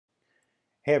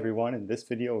Hey everyone, in this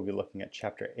video we'll be looking at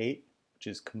Chapter 8, which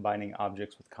is combining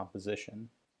objects with composition.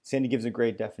 Sandy gives a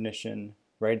great definition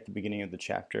right at the beginning of the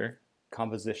chapter.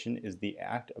 Composition is the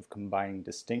act of combining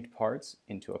distinct parts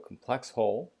into a complex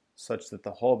whole such that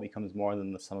the whole becomes more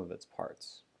than the sum of its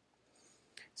parts.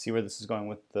 See where this is going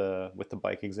with the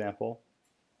bike example?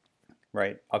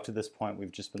 Right, up to this point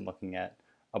we've just been looking at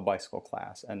a bicycle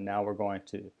class, and now we're going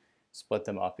to split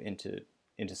them up into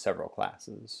several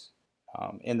classes.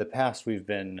 In the past, we've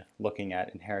been looking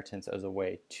at inheritance as a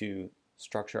way to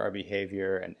structure our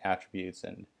behavior and attributes,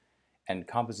 and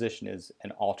composition is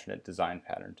an alternate design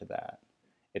pattern to that.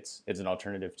 It's an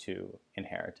alternative to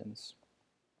inheritance,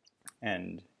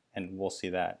 and we'll see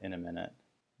that in a minute.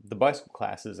 The bicycle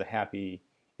class is a happy,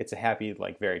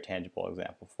 like very tangible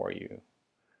example for you,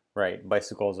 right?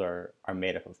 Bicycles are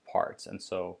made up of parts, and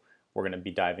so we're going to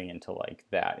be diving into like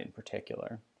that in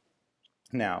particular.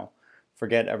 Now,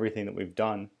 forget everything that we've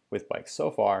done with bikes so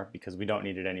far because we don't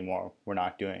need it anymore. We're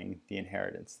not doing the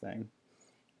inheritance thing.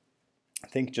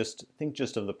 Think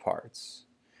just of the parts.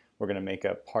 We're going to make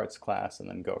a parts class and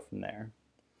then go from there.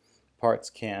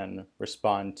 Parts can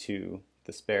respond to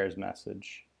the spares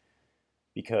message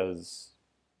because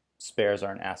spares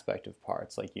are an aspect of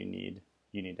parts. Like you need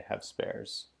to have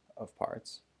spares of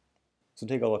parts. So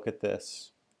take a look at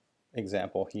this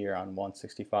example here on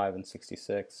 165 and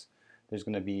 66. There's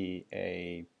going to be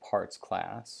a parts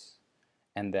class,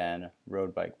 and then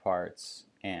road bike parts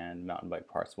and mountain bike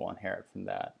parts will inherit from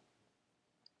that.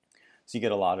 So you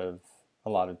get a lot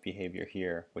of behavior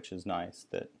here, which is nice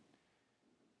that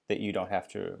you don't have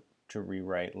to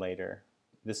rewrite later.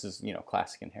 This is,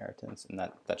 classic inheritance, and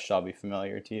that shall be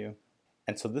familiar to you.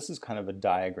 And so this is kind of a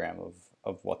diagram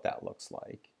of what that looks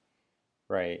like,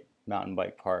 right? Mountain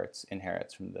bike parts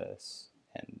inherits from this,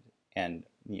 and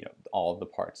all of the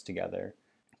parts together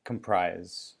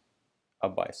comprise a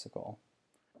bicycle.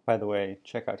 By the way,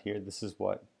 check out here, this is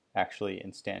what actually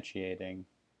instantiating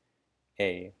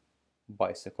a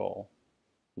bicycle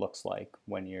looks like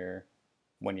when you're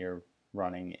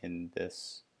running in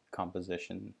this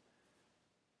composition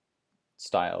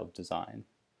style of design.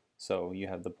 So you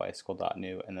have the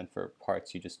bicycle.new, and then for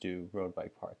parts you just do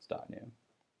roadbikeparts.new.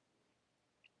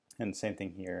 And same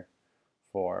thing here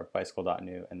for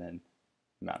bicycle.new and then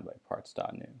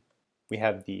mountainbikeparts.new. We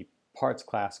have the parts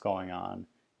class going on.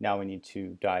 Now we need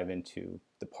to dive into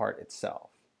the part itself,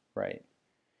 right?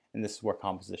 And this is where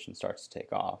composition starts to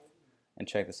take off. And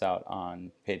check this out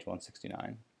on page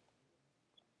 169.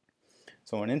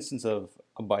 So an instance of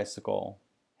a bicycle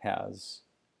has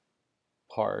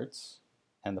parts,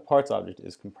 and the parts object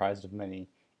is comprised of many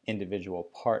individual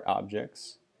part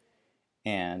objects,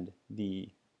 and the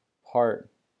part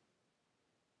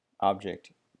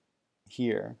object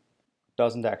here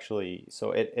doesn't actually,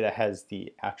 so it has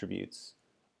the attributes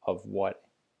of what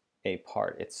a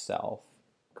part itself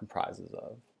comprises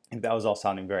of. And that was all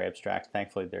sounding very abstract.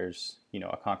 Thankfully there's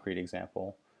a concrete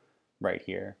example right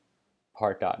here.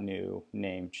 Part.new,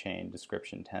 name, chain,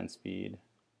 description, 10 speed,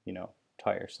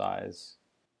 tire size,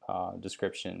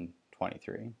 description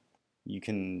 23. You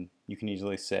can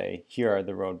easily say, here are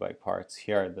the road bike parts,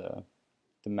 here are the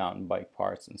mountain bike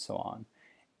parts, and so on.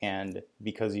 And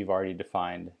because you've already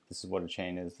defined this is what a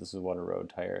chain is, this is what a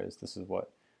road tire is, this is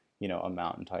what a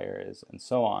mountain tire is, and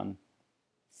so on,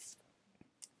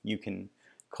 you can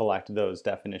collect those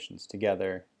definitions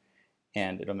together,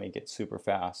 and it'll make it super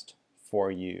fast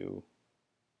for you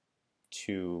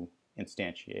to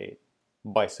instantiate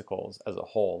bicycles as a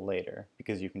whole later,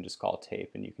 because you can just call tape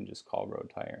and you can just call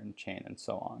road tire and chain and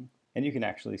so on. And you can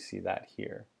actually see that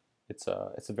here. It's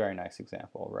a very nice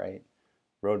example, right?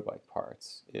 Road bike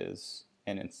parts is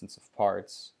an instance of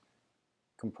parts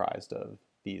comprised of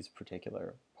these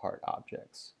particular part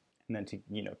objects. And then to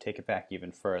take it back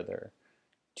even further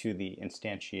to the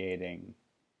instantiating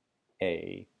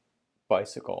a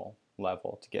bicycle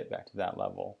level, to get back to that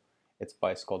level, it's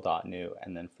bicycle.new,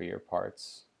 and then for your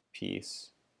parts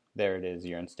piece, there it is,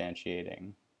 you're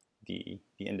instantiating the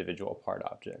individual part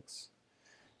objects.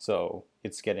 So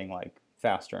it's getting like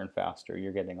faster and faster.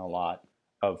 You're getting a lot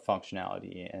of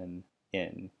functionality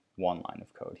in one line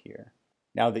of code here.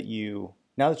 Now that you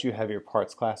have your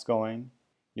parts class going,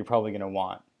 you're probably going to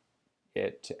want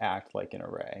it to act like an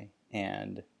array.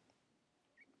 And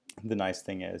the nice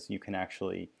thing is you can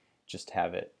actually just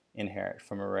have it inherit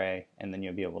from array, and then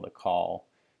you'll be able to call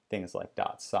things like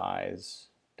 .size,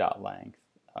 .length,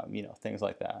 things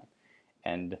like that.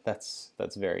 And that's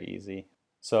very easy.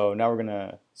 So now we're going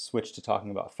to switch to talking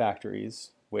about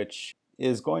factories, which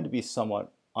is going to be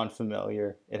somewhat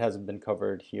unfamiliar. It hasn't been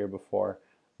covered here before,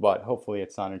 but hopefully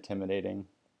it's not intimidating.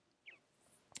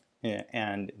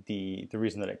 And the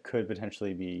reason that it could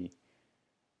potentially be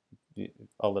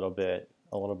a little bit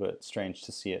strange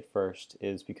to see at first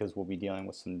is because we'll be dealing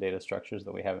with some data structures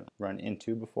that we haven't run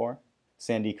into before.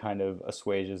 Sandy kind of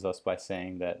assuages us by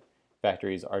saying that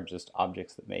factories are just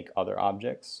objects that make other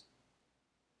objects.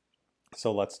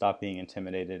 So let's stop being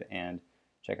intimidated and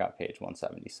check out page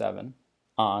 177.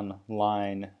 On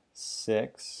line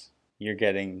 6, you're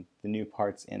getting the new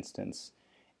parts instance,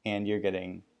 and you're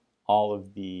getting all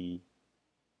of the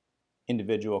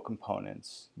individual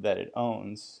components that it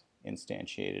owns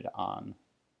instantiated on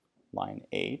line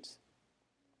 8.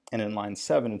 And in line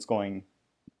 7, it's going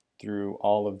through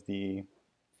all of the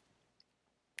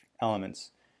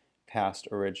elements passed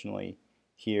originally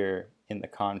here in the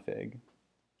config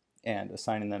and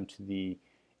assigning them to the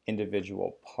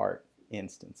individual part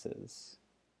instances.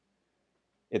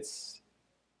 It's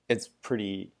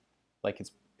pretty, like,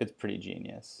 it's pretty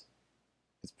genius.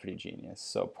 It's pretty genius.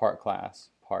 So part class,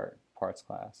 parts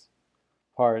class,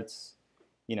 parts,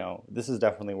 you know, this is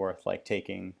definitely worth like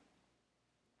taking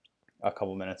a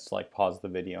couple minutes to like pause the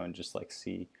video and just like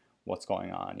see what's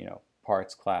going on. You know,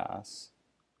 parts class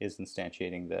is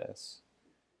instantiating this,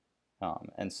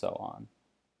 and so on.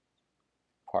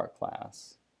 Part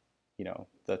class, you know,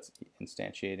 that's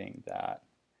instantiating that.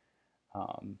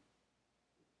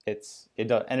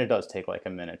 It does take like a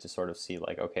minute to sort of see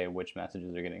like, okay, which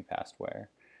messages are getting passed where,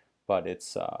 but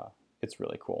it's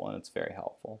really cool and it's very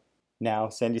helpful. Now,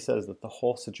 Sandy says that the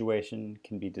whole situation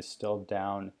can be distilled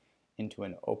down into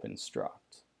an open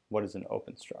struct. What is an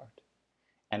open struct?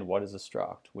 And what is a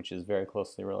struct, which is very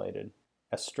closely related?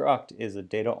 A struct is a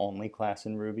data-only class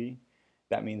in Ruby.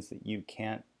 That means that you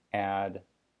can't add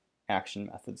action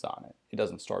methods on it. It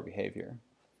doesn't store behavior.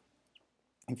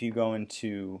 If you go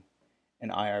into an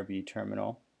IRB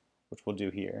terminal, which we'll do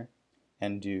here,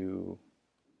 and do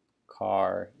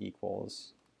car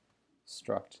equals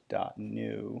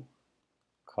struct.new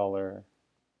color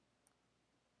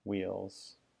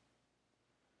wheels,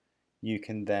 you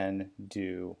can then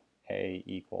do a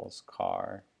equals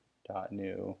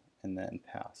car.new and then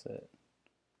pass it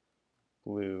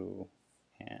blue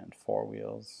and 4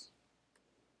 wheels,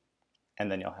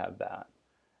 and then you'll have that,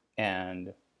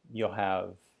 and you'll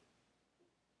have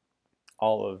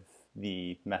all of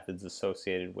the methods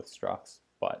associated with structs,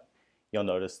 but you'll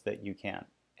notice that you can't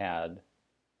add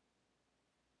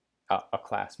a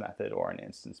class method or an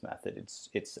instance method.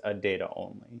 It's a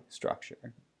data-only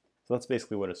structure. So that's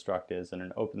basically what a struct is, and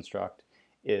an open struct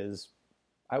is,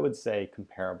 I would say,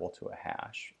 comparable to a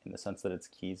hash in the sense that it's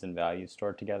keys and values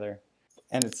stored together.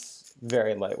 And it's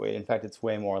very lightweight. In fact, it's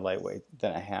way more lightweight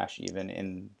than a hash, even,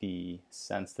 in the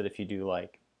sense that if you do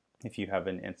like, if you have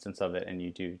an instance of it and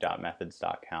you do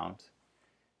 .methods.count,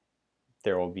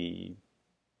 there will be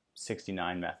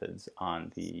 69 methods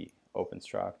on the open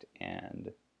struct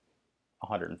and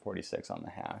 146 on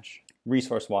the hash.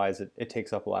 Resource-wise, it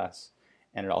takes up less,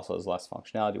 and it also has less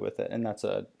functionality with it, and that's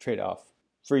a trade-off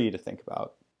for you to think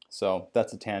about. So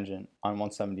that's a tangent. On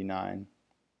 179,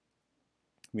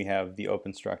 we have the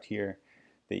open struct here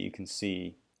that you can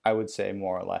see. I would say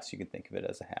more or less you can think of it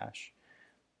as a hash.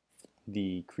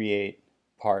 The create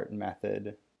part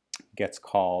method gets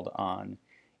called on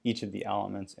each of the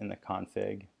elements in the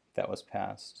config that was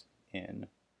passed in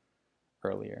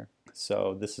earlier.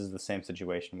 So this is the same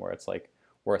situation where it's like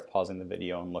worth pausing the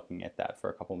video and looking at that for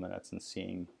a couple minutes and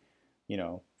seeing, you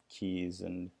know, keys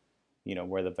and, you know,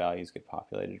 where the values get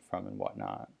populated from and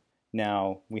whatnot.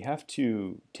 Now we have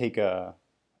to take a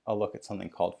look at something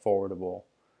called Forwardable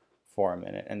for a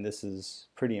minute, and this is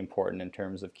pretty important in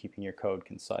terms of keeping your code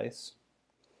concise.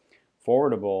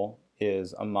 Forwardable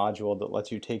is a module that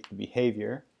lets you take the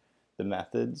behavior, the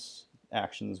methods,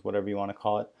 actions, whatever you want to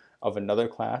call it, of another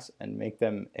class and make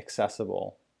them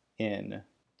accessible in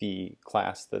the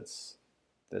class that's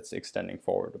extending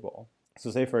Forwardable.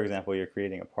 So say, for example, you're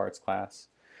creating a parts class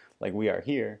like we are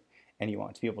here, and you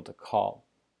want to be able to call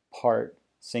part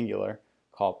singular,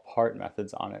 call part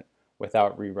methods on it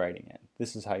without rewriting it.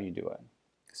 This is how you do it.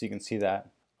 So you can see that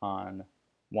on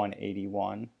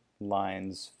 181,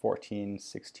 lines 14,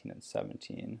 16, and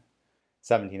 17.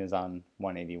 17 is on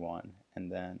 181,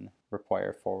 and then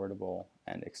require Forwardable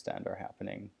and extend are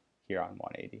happening here on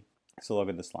 180. So look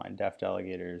at this line, def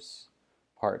delegators,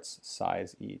 parts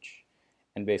size each.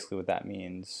 And basically what that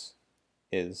means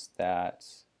is that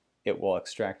it will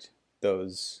extract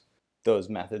those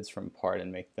methods from part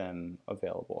and make them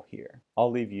available here. I'll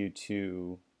leave you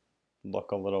to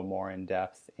look a little more in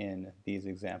depth in these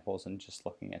examples and just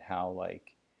looking at how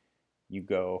like you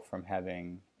go from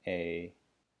having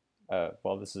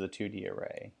well, this is a 2D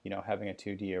array, you know, having a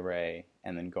 2D array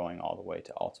and then going all the way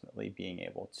to ultimately being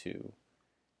able to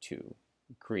to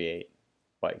create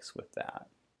bikes with that.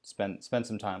 Spend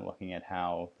some time looking at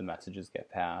how the messages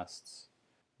get passed.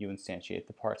 You instantiate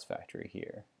the parts factory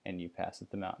here, and you pass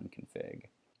it the mountain config.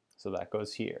 So that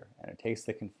goes here, and it takes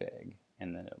the config,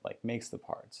 and then it like makes the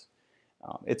parts.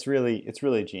 It's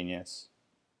really genius.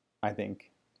 I think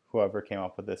whoever came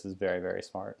up with this is very, very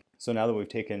smart. So now that we've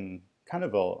taken kind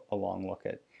of a long look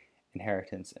at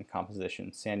inheritance and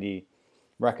composition, Sandy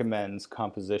recommends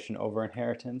composition over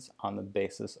inheritance on the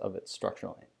basis of its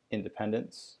structural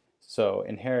independence. So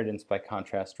inheritance, by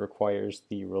contrast, requires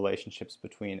the relationships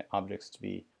between objects to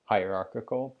be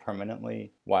hierarchical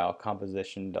permanently, while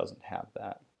composition doesn't have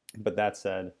that. But that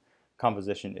said,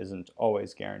 composition isn't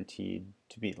always guaranteed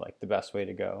to be like the best way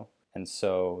to go. And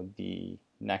so the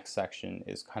next section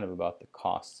is kind of about the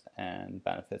costs and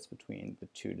benefits between the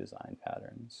two design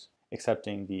patterns,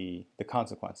 accepting the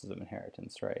consequences of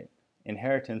inheritance, right?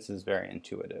 Inheritance is very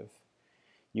intuitive.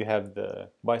 You have the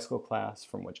bicycle class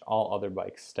from which all other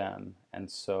bikes stem, and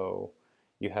so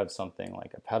you have something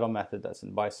like a pedal method that's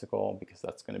in bicycle because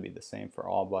that's going to be the same for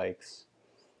all bikes,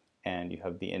 and you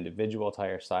have the individual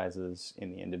tire sizes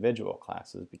in the individual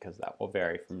classes because that will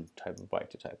vary from type of bike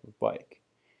to type of bike.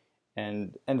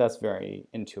 And that's very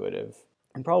intuitive.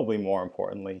 And probably more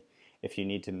importantly, if you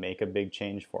need to make a big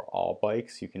change for all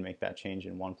bikes, you can make that change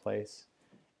in one place,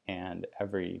 and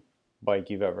every bike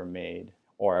you've ever made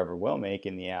or ever will make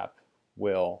in the app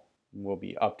will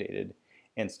be updated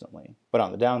instantly. But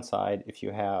on the downside, if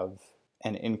you have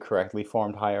an incorrectly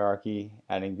formed hierarchy,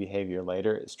 adding behavior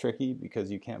later is tricky because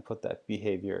you can't put that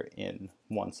behavior in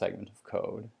one segment of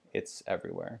code. It's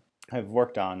everywhere. I've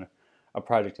worked on a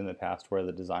project in the past where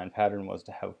the design pattern was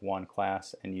to have one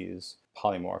class and use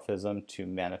polymorphism to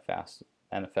manifest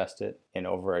it in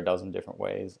over a dozen different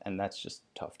ways, and that's just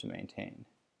tough to maintain.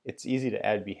 It's easy to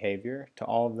add behavior to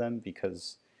all of them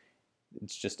because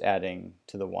it's just adding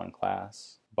to the one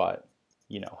class, but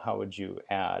how would you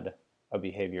add a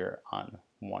behavior on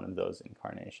one of those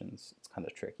incarnations? It's kind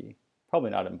of tricky.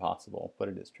 Probably not impossible, but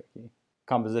it is tricky.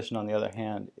 Composition, on the other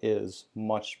hand, is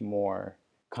much more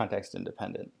context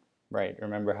independent, right?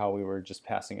 Remember how we were just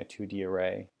passing a 2D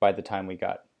array? By the time we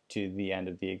got to the end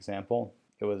of the example,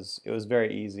 it was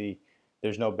very easy.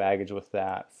 There's no baggage with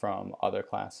that from other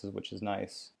classes, which is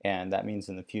nice. And that means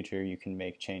in the future you can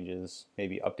make changes,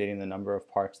 maybe updating the number of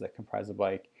parts that comprise a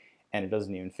bike, and it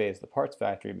doesn't even phase the parts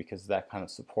factory because that kind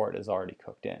of support is already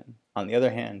cooked in. On the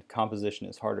other hand, composition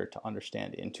is harder to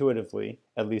understand intuitively,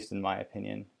 at least in my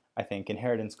opinion. I think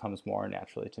inheritance comes more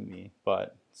naturally to me,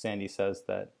 but Sandy says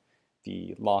that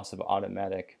the loss of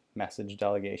automatic message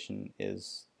delegation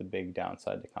is the big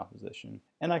downside to composition.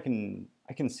 And I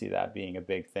can see that being a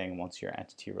big thing once your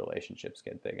entity relationships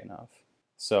get big enough.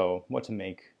 So what to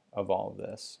make of all of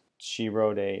this? She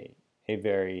wrote a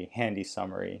very handy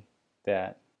summary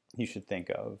that you should think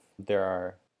of. There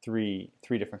are three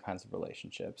different kinds of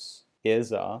relationships. Is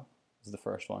the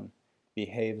first one,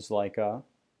 behaves like a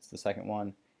is the second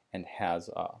one, and has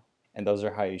a. And those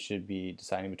are how you should be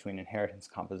deciding between inheritance,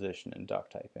 composition, and duck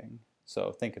typing.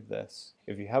 So think of this.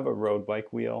 If you have a road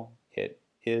bike wheel, it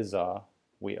is a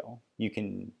wheel. You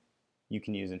can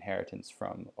use inheritance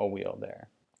from a wheel there.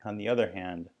 On the other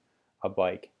hand, a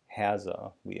bike has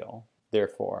a wheel,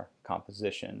 therefore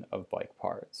composition of bike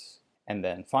parts. And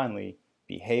then finally,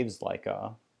 behaves like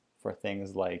a, for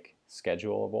things like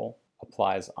schedulable,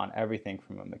 applies on everything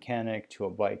from a mechanic to a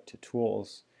bike to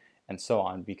tools and so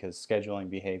on, because scheduling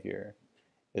behavior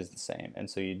is the same. And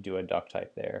so you do a duck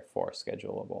type there for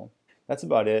schedulable. That's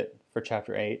about it for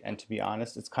chapter 8, and to be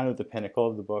honest, it's kind of the pinnacle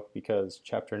of the book because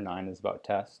chapter 9 is about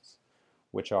tests,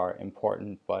 which are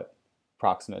important but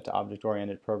proximate to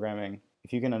object-oriented programming.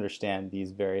 If you can understand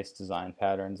these various design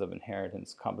patterns of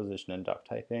inheritance, composition, and duck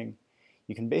typing,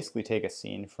 you can basically take a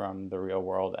scene from the real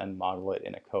world and model it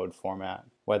in a code format,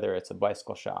 whether it's a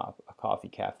bicycle shop, a coffee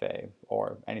cafe,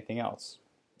 or anything else.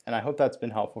 And I hope that's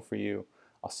been helpful for you.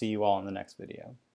 I'll see you all in the next video.